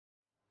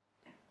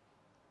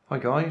Hi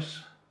guys,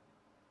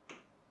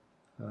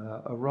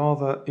 a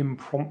rather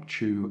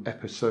impromptu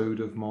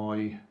episode of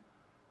my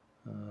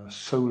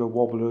solar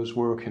wobblers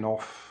working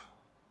off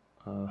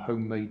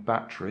homemade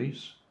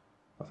batteries.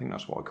 I think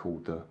that's what I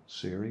called the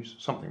series,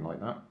 something like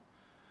that.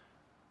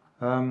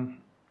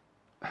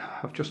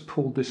 I've just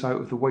pulled this out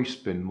of the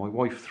waste bin. My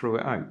wife threw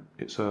it out.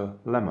 It's a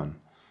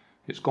lemon.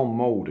 It's gone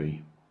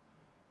mouldy,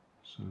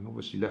 so I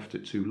obviously left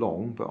it too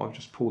long, but I've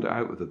just pulled it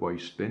out of the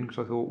waste bin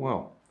because I thought,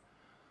 well,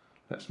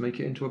 let's make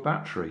it into a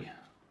battery.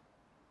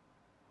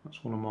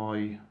 That's one of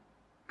my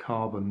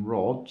carbon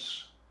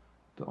rods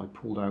that I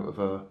pulled out of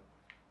a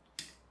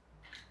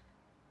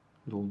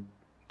little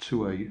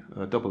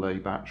AA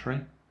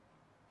battery.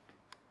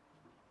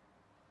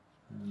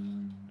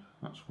 And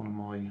that's one of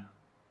my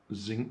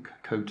zinc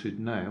coated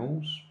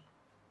nails.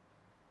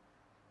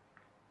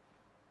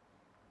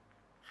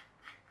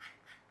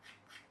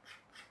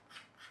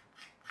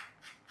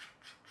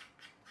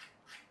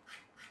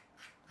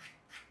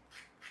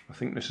 I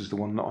think this is the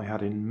one that I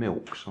had in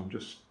milk, so I'm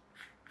just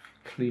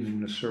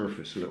cleaning the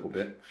surface a little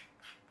bit,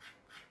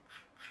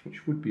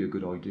 which would be a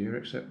good idea,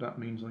 except that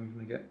means I'm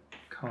going to get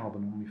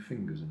carbon on my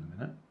fingers in a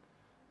minute.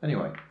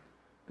 Anyway,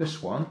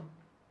 this one,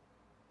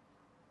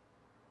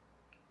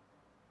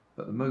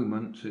 at the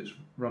moment it's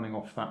running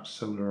off that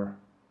solar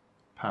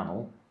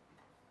panel,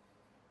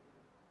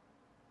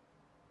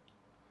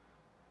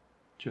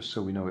 just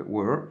so we know it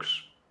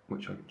works,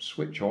 which I can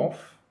switch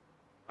off,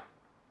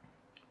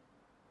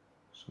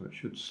 so it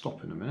should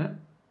stop in a minute.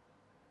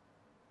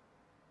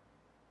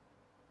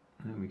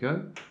 There we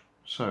go.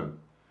 So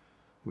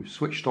we've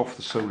switched off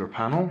the solar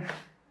panel.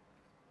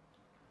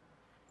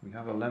 We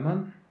have a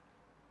lemon.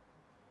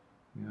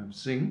 We have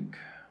zinc.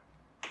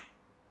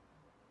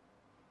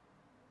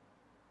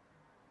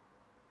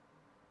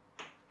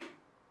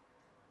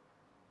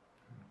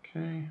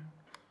 Okay.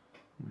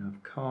 We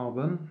have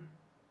carbon.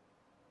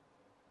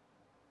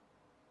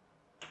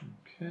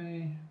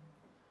 Okay.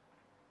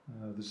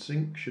 The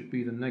zinc should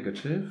be the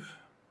negative.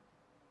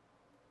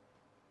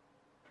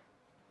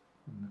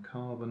 And the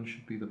carbon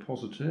should be the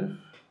positive.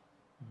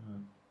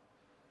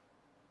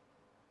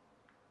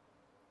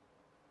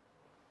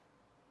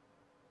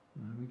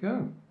 There we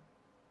go.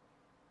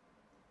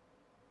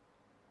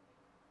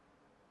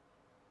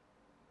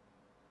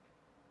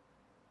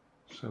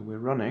 So we're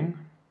running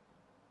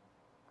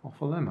off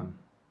a lemon.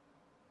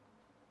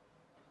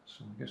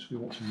 So I guess we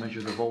want to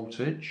measure the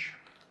voltage.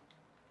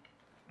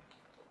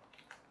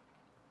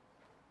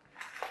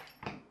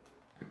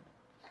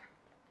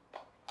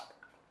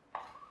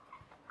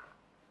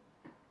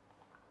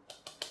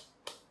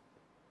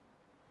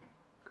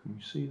 Can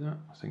we see that?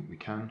 I think we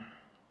can.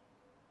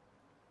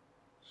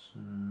 So,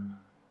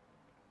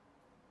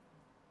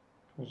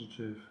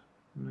 positive,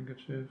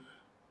 negative.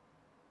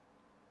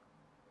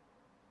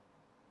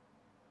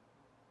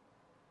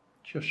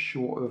 Just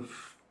short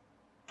of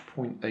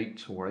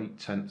 0.8 or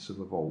 0.8 of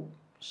a volt,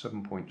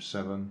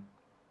 7.7.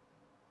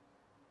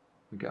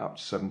 We get up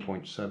to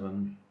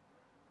 7.7,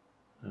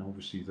 and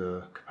obviously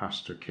the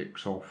capacitor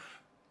kicks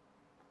off.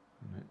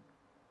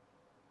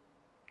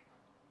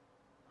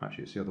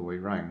 Actually, it's the other way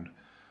round.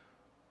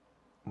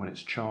 When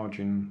it's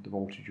charging, the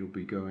voltage will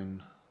be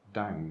going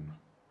down.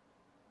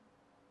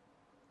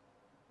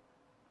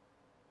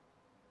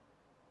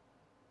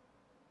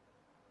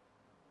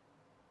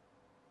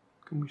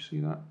 Can we see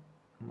that?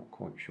 I'm not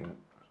quite sure.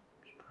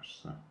 Let's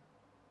press that.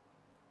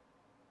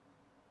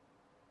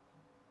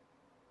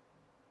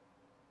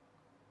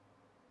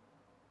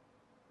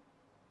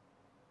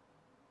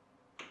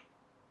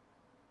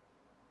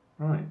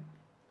 Right.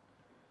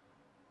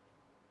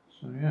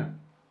 So yeah.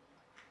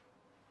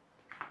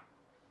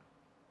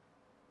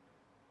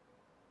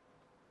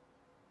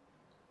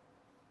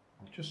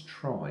 I'll just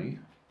try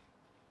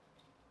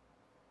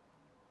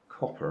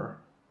copper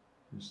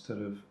instead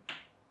of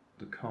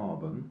the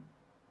carbon.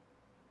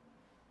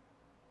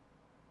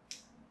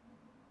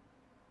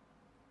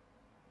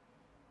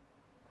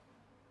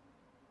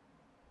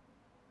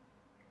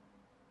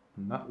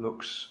 And that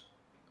looks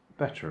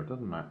better,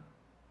 doesn't it?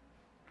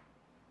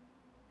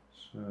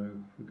 So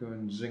if we go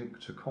in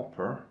zinc to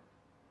copper,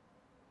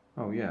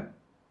 oh yeah,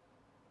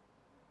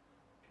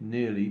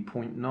 nearly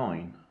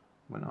 0.9,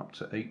 went up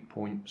to 8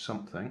 point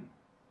something.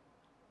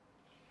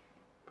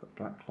 Put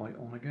black light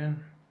on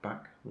again,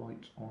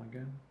 backlight on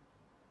again.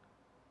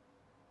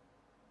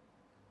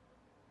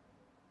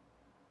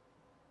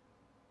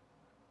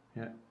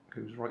 Yeah,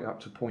 goes right up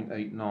to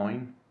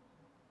 0.89.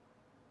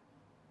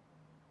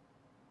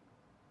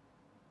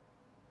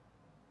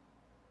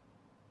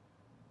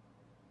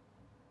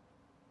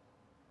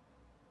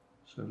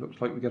 So it looks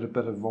like we get a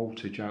better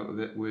voltage out of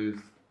it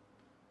with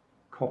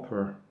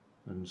copper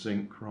and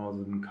zinc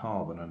rather than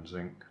carbon and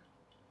zinc.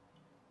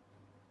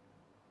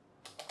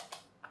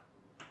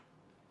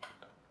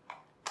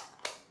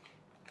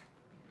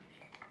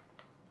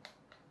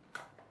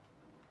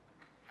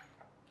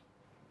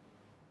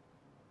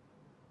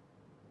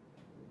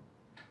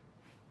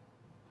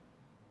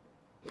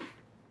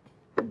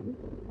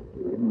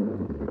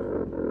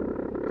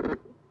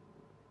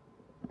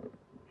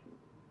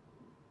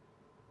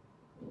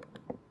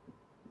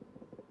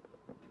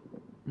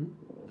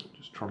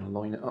 trying to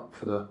line it up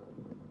for the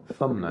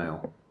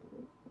thumbnail.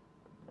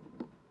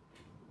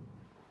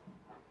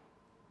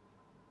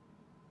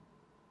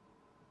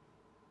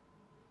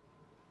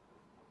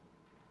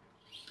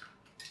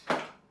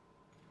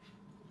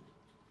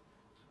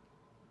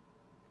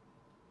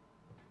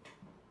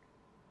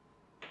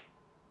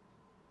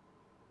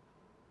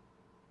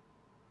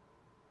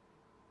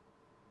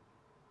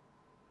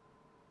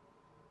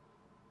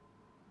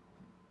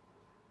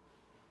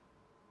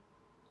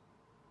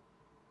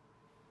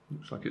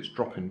 Looks like it's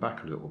dropping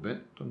back a little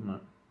bit, doesn't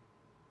it?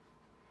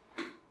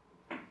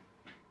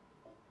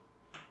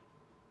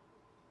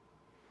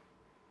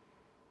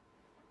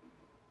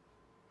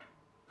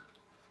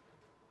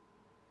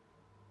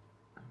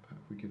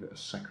 If we give it a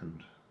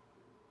second.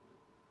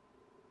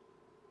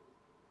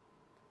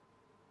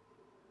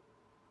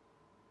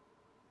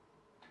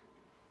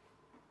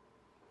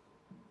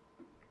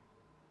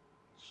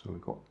 So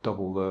we've got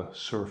double the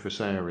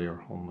surface area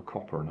on the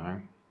copper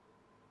now.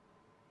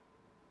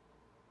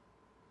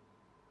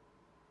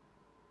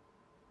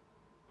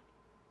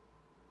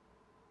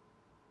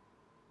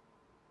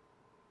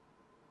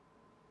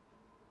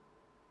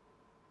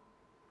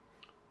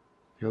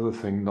 The other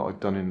thing that I've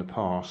done in the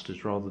past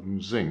is rather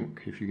than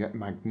zinc, if you get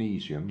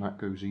magnesium, that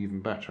goes even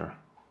better.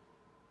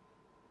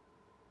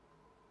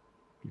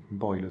 You can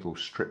buy little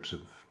strips of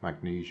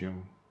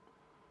magnesium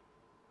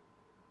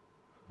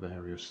for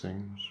various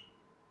things.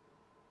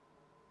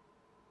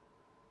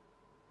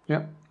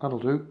 Yeah, that'll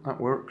do, that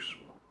works.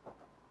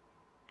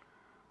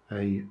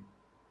 A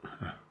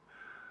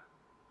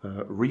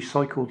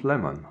recycled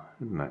lemon,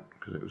 isn't it?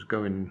 Because it was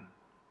going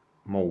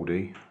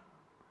mouldy.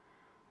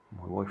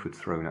 My wife had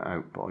thrown it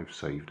out, but I've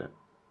saved it.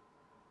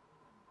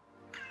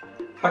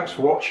 Thanks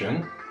for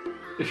watching.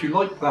 If you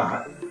like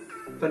that,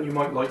 then you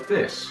might like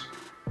this.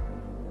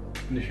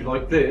 And if you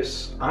like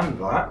this and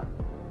that,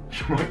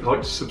 you might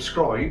like to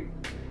subscribe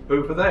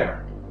over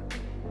there.